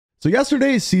So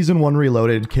yesterday's Season 1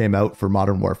 Reloaded came out for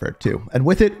Modern Warfare 2, and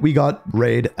with it, we got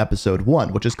Raid Episode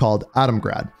 1, which is called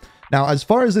Atomgrad. Now, as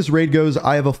far as this raid goes,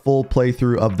 I have a full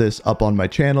playthrough of this up on my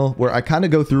channel where I kind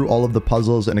of go through all of the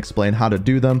puzzles and explain how to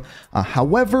do them.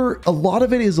 However, a lot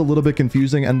of it is a little bit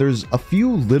confusing, and there's a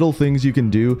few little things you can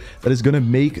do that is going to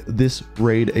make this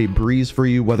raid a breeze for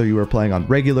you, whether you are playing on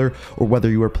regular or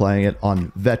whether you are playing it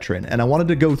on veteran. And I wanted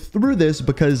to go through this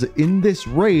because in this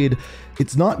raid,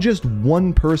 it's not just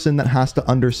one person that has to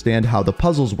understand how the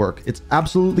puzzles work. It's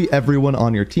absolutely everyone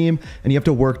on your team, and you have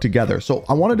to work together. So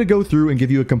I wanted to go through and give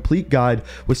you a complete guide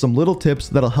with some little tips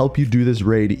that'll help you do this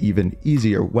raid even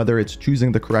easier, whether it's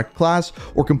choosing the correct class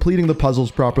or completing the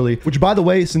puzzles properly, which, by the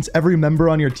way, since every member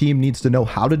on your team needs to know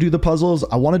how to do the puzzles,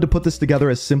 I wanted to put this together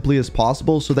as simply as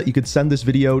possible so that you could send this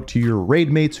video to your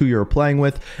raid mates who you're playing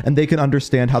with, and they can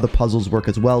understand how the puzzles work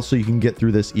as well, so you can get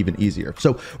through this even easier.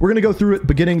 So we're going to go through it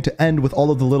beginning to end with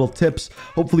all of the little tips.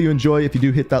 Hopefully you enjoy. If you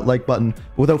do, hit that like button.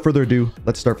 But without further ado,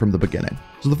 let's start from the beginning.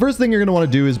 So the first thing you're going to want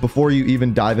to do is, before you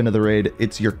even dive into the raid,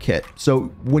 it's your kit. So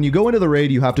when you go into the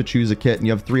raid, you have to choose a kit, and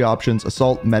you have three options: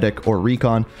 Assault, Medic, or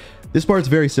Recon. This part's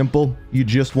very simple. You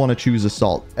just want to choose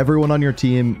Assault. Everyone on your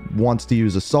team wants to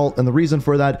use Assault, and the reason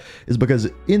for that is because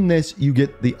in this, you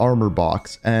get the armor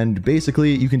box, and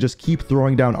basically you can just keep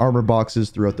throwing down armor boxes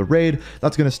throughout the raid.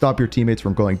 That's going to stop your teammates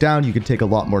from going down. You can take a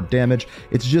lot more damage.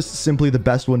 It's just simply the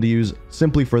best one to use,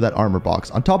 simply for that armor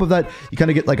box. On top of that, you kind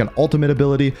of get like an ultimate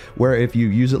ability, where if you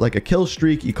use it like a kill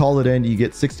streak, you call it in, you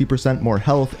get 60% more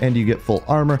health, and you get full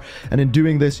armor. And in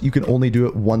doing this, you can only do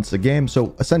it once a game.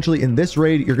 So essentially in this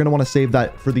raid, you're going to want to save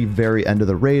that for the very end of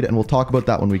the raid, and we'll talk about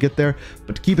that when we get there.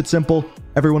 But to keep it simple,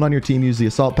 everyone on your team use the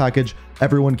Assault package.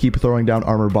 Everyone keep throwing down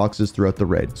armor boxes throughout the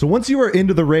raid. So once you are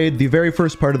into the raid, the very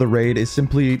first part of the raid is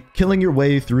simply killing your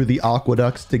way through the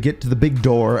aqueducts to get to the big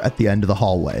door at the end of the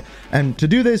hallway. And to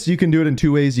do this, you can do it in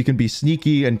two ways. You can be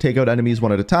sneaky and take out enemies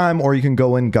one at a time, or you can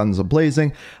go in guns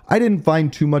a-blazing. I didn't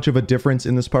find too much of a difference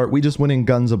in this part. We just went in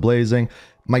guns a-blazing.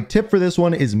 My tip for this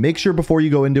one is make sure before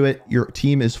you go into it, your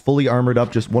team is fully armored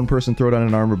up. Just one person throw down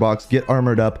an armor box, get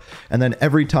armored up, and then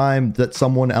every time that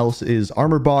someone else's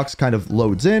armor box kind of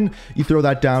loads in, you throw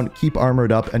that down, keep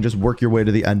armored up, and just work your way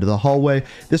to the end of the hallway.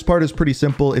 This part is pretty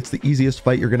simple. It's the easiest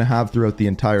fight you're going to have throughout the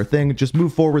entire thing. Just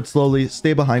move forward slowly,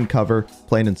 stay behind cover,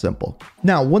 plain and simple.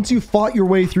 Now, once you fought your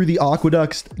way through the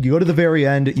aqueducts, you go to the very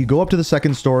end, you go up to the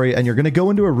second story, and you're going to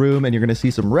go into a room, and you're going to see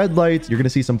some red lights, you're going to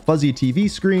see some fuzzy TV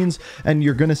screens, and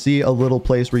you're going to see a little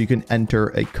place where you can enter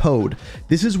a code.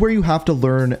 This is where you have to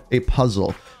learn a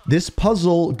puzzle. This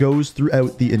puzzle goes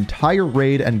throughout the entire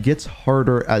raid and gets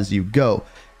harder as you go.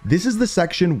 This is the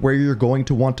section where you're going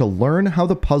to want to learn how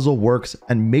the puzzle works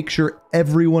and make sure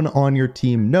everyone on your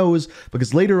team knows,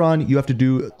 because later on you have to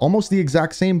do almost the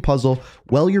exact same puzzle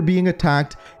while you're being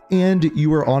attacked, and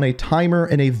you are on a timer,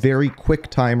 and a very quick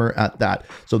timer at that.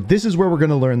 So this is where we're going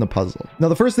to learn the puzzle. Now,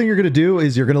 the first thing you're going to do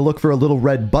is you're going to look for a little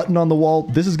red button on the wall.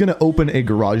 This is going to open a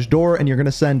garage door, and you're going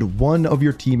to send one of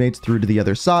your teammates through to the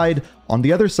other side. On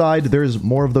the other side, there's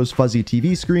more of those fuzzy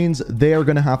TV screens. They are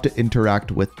going to have to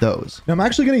interact with those. Now, I'm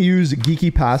actually going to use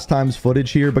Geeky Pastimes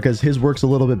footage here because his works a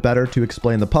little bit better to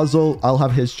explain the puzzle. I'll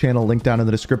have his channel linked down in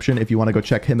the description if you want to go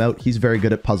check him out. He's very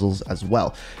good at puzzles as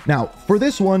well. Now, for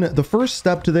this one, the first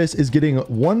step to this is getting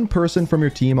one person from your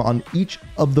team on each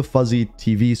of the fuzzy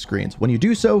TV screens. When you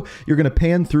do so, you're going to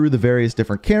pan through the various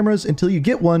different cameras until you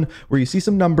get one where you see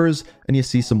some numbers and you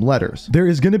see some letters. There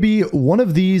is going to be one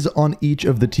of these on each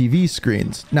of the TV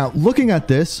screens. Now, looking at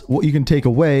this, what you can take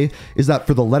away is that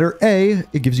for the letter A,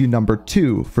 it gives you number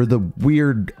 2. For the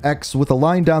weird X with a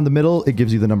line down the middle, it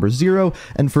gives you the number 0.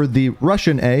 And for the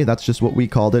Russian A, that's just what we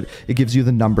called it, it gives you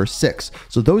the number 6.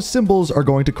 So those symbols are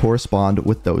going to correspond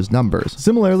with those numbers.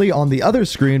 Similarly, on the other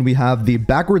screen, we have the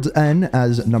backwards N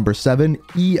as number 7,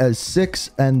 E as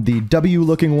 6, and the W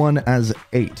looking one as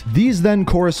 8. These then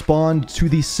correspond to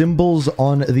the symbols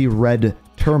on the red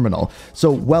terminal.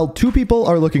 So while two people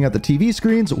are looking at the TV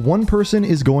screens, one person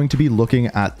is going to be looking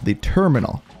at the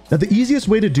terminal. Now, the easiest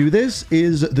way to do this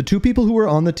is the two people who are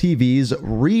on the TVs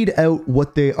read out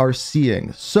what they are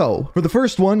seeing. So for the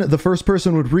first one, the first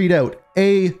person would read out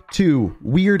A2,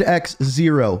 weird X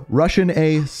 0, Russian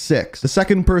A 6. The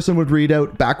second person would read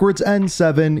out backwards N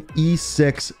 7, E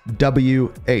 6,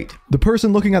 W 8. The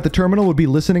person looking at the terminal would be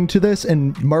listening to this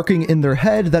and marking in their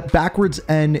head that backwards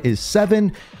N is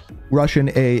 7, Russian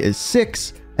A is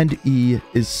 6, and E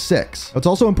is 6. It's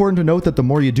also important to note that the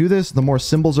more you do this, the more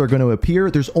symbols are going to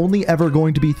appear. There's only ever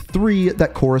going to be 3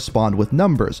 that correspond with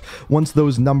numbers. Once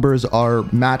those numbers are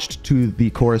matched to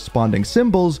the corresponding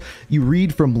symbols, you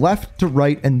read from left to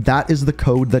right, and that is the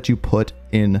code that you put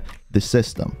in the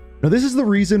system. Now, this is the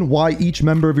reason why each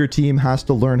member of your team has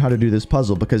to learn how to do this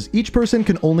puzzle, because each person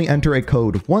can only enter a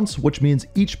code once, which means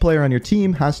each player on your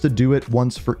team has to do it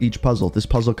once for each puzzle. This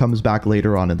puzzle comes back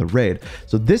later on in the raid.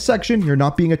 So this section, you're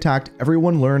not being attacked.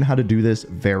 Everyone learn how to do this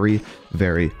very,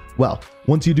 very well.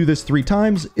 Once you do this 3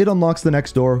 times, it unlocks the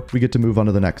next door. We get to move on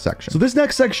to the next section. So this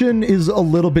next section is a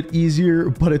little bit easier,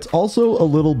 but it's also a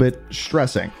little bit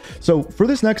stressing. So for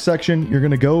this next section, you're going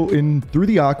to go in through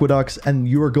the aqueducts and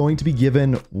you are going to be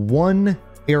given 1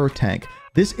 air tank.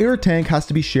 This air tank has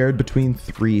to be shared between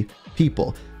 3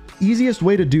 people. Easiest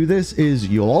way to do this is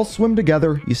you'll all swim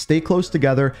together, you stay close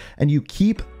together, and you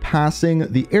keep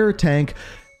passing the air tank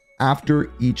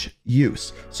after each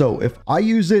use. So if I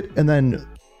use it and then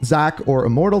Zach or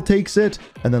Immortal takes it,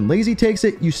 and then Lazy takes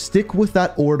it, you stick with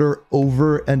that order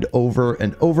over and over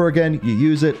and over again. You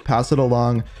use it, pass it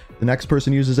along. The next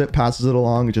person uses it, passes it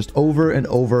along, just over and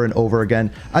over and over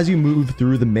again as you move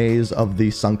through the maze of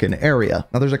the sunken area.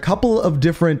 Now, there's a couple of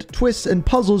different twists and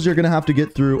puzzles you're going to have to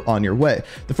get through on your way.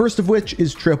 The first of which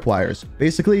is tripwires.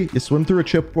 Basically, you swim through a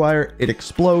tripwire, it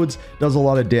explodes, does a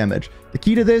lot of damage. The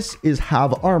key to this is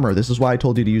have armor. This is why I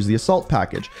told you to use the assault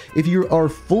package. If you are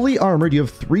fully armored, you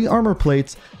have 3 armor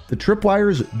plates, the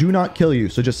tripwires do not kill you.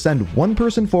 So just send 1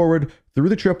 person forward through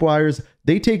the tripwires,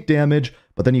 they take damage,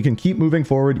 but then you can keep moving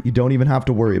forward. You don't even have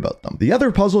to worry about them. The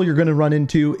other puzzle you're going to run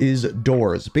into is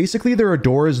doors. Basically, there are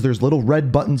doors. There's little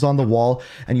red buttons on the wall,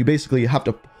 and you basically have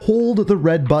to hold the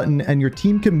red button and your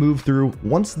team can move through.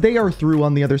 Once they are through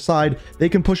on the other side, they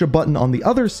can push a button on the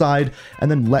other side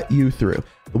and then let you through.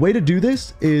 The way to do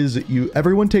this is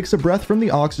everyone takes a breath from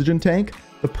the oxygen tank.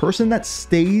 The person that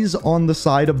stays on the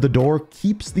side of the door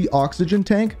keeps the oxygen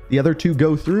tank. The other 2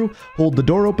 go through, hold the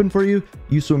door open for you.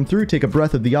 You swim through, take a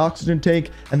breath of the oxygen tank,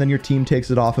 and then your team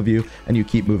takes it off of you and you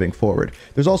keep moving forward.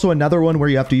 There's also another one where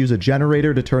you have to use a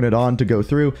generator to turn it on to go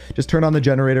through. Just turn on the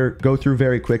generator, go through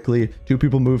very quickly. 2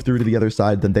 people move through to the other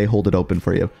side, then they hold it open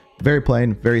for you. Very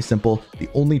plain, very simple. The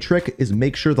only trick is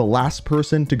make sure the last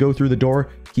person to go through the door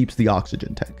keeps the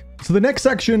oxygen tank. So the next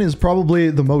section is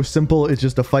probably the most simple. It's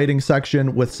just a fighting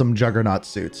section with some juggernaut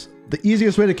suits. The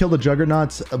easiest way to kill the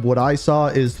juggernauts, what I saw,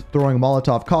 is throwing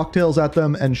Molotov cocktails at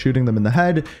them and shooting them in the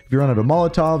head. If you run out of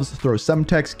Molotovs, throw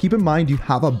Semtex. Keep in mind you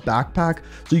have a backpack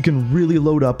so you can really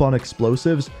load up on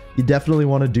explosives. You definitely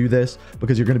want to do this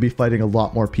because you're going to be fighting a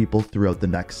lot more people throughout the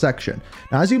next section.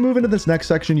 Now, as you move into this next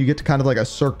section, you get to kind of like a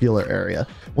circular area.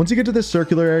 Once you get to this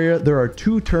circular area, there are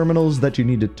 2 terminals that you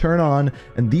need to turn on,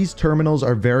 and these terminals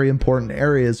are very important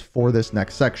areas for this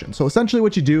next section. So essentially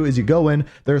what you do is you go in,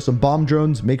 there are some bomb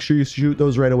drones, make sure you shoot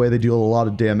those right away. They deal a lot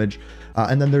of damage.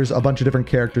 And then there's a bunch of different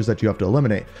characters that you have to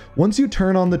eliminate. Once you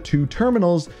turn on the 2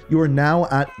 terminals, you are now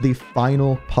at the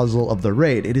final puzzle of the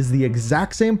raid. It is the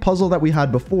exact same puzzle that we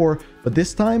had before, but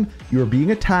this time you are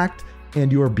being attacked and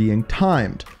you are being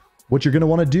timed. What you're going to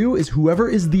want to do is whoever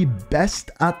is the best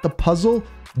at the puzzle,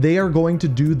 they are going to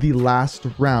do the last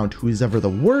round. Who is ever the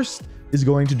worst is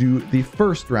going to do the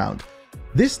first round.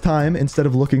 This time, instead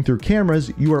of looking through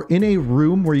cameras, you are in a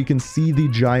room where you can see the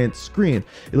giant screen.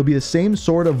 It'll be the same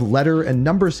sort of letter and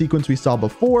number sequence we saw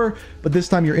before, but this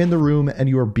time you're in the room and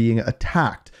you are being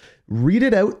attacked. Read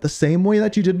it out the same way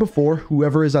that you did before.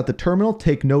 Whoever is at the terminal,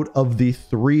 take note of the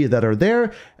 3 that are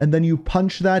there, and then you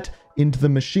punch that into the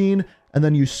machine, and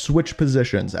then you switch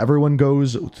positions. Everyone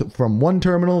goes from one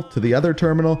terminal to the other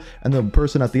terminal, and the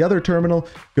person at the other terminal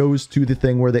goes to the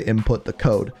thing where they input the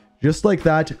code. Just like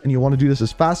that, and you want to do this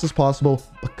as fast as possible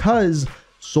because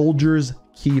soldiers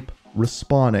keep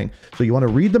respawning. So you want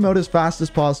to read them out as fast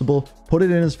as possible, put it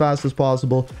in as fast as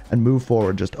possible, and move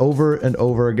forward just over and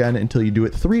over again until you do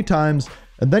it 3 times,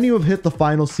 and then you have hit the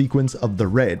final sequence of the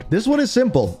raid. This one is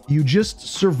simple. You just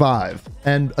survive.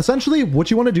 And essentially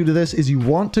what you want to do to this is you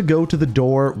want to go to the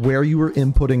door where you were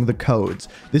inputting the codes.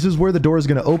 This is where the door is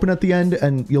going to open at the end,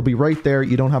 and you'll be right there.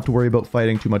 You don't have to worry about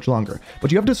fighting too much longer,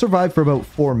 but you have to survive for about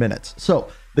 4 minutes. So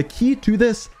the key to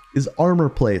this is armor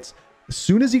plates. As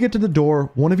soon as you get to the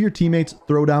door, one of your teammates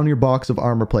throw down your box of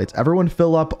armor plates. Everyone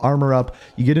fill up, armor up,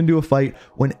 you get into a fight.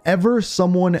 Whenever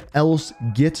someone else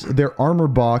gets their armor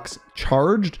box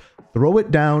charged, throw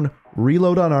it down,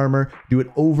 reload on armor, do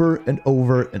it over and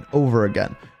over and over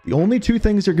again. The only 2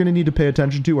 things you're going to need to pay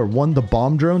attention to are 1, the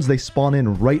bomb drones. They spawn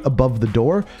in right above the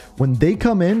door. When they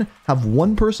come in, have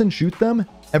 1 person shoot them.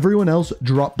 Everyone else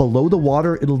drop below the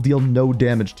water. It'll deal no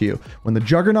damage to you. When the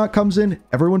Juggernaut comes in,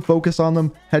 everyone focus on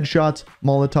them. Headshots,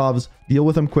 Molotovs, deal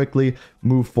with them quickly,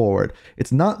 move forward.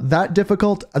 It's not that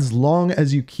difficult as long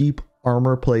as you keep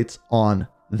armor plates on.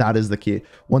 That is the key.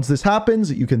 Once this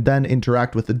happens, you can then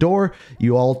interact with the door.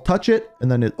 You all touch it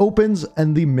and then it opens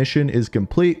and the mission is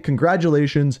complete.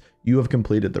 Congratulations, you have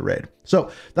completed the raid. So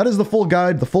that is the full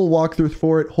guide, the full walkthrough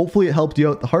for it. Hopefully it helped you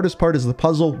out. The hardest part is the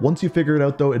puzzle. Once you figure it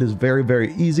out though, it is very,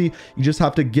 very easy. You just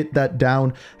have to get that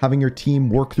down, having your team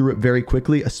work through it very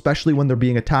quickly, especially when they're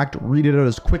being attacked. Read it out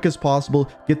as quick as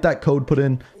possible, get that code put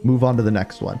in, move on to the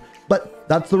next one. But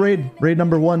that's the raid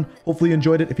number 1. Hopefully you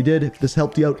enjoyed it. If you did, if this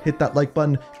helped you out, hit that like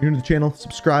button. If you're new to the channel,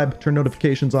 subscribe, turn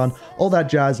notifications on, all that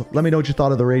jazz. Let me know what you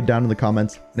thought of the raid down in the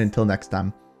comments. And until next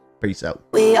time, peace out.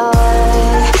 We are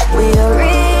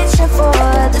reaching for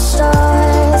the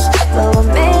stars, but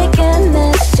we're making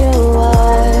this too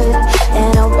hard.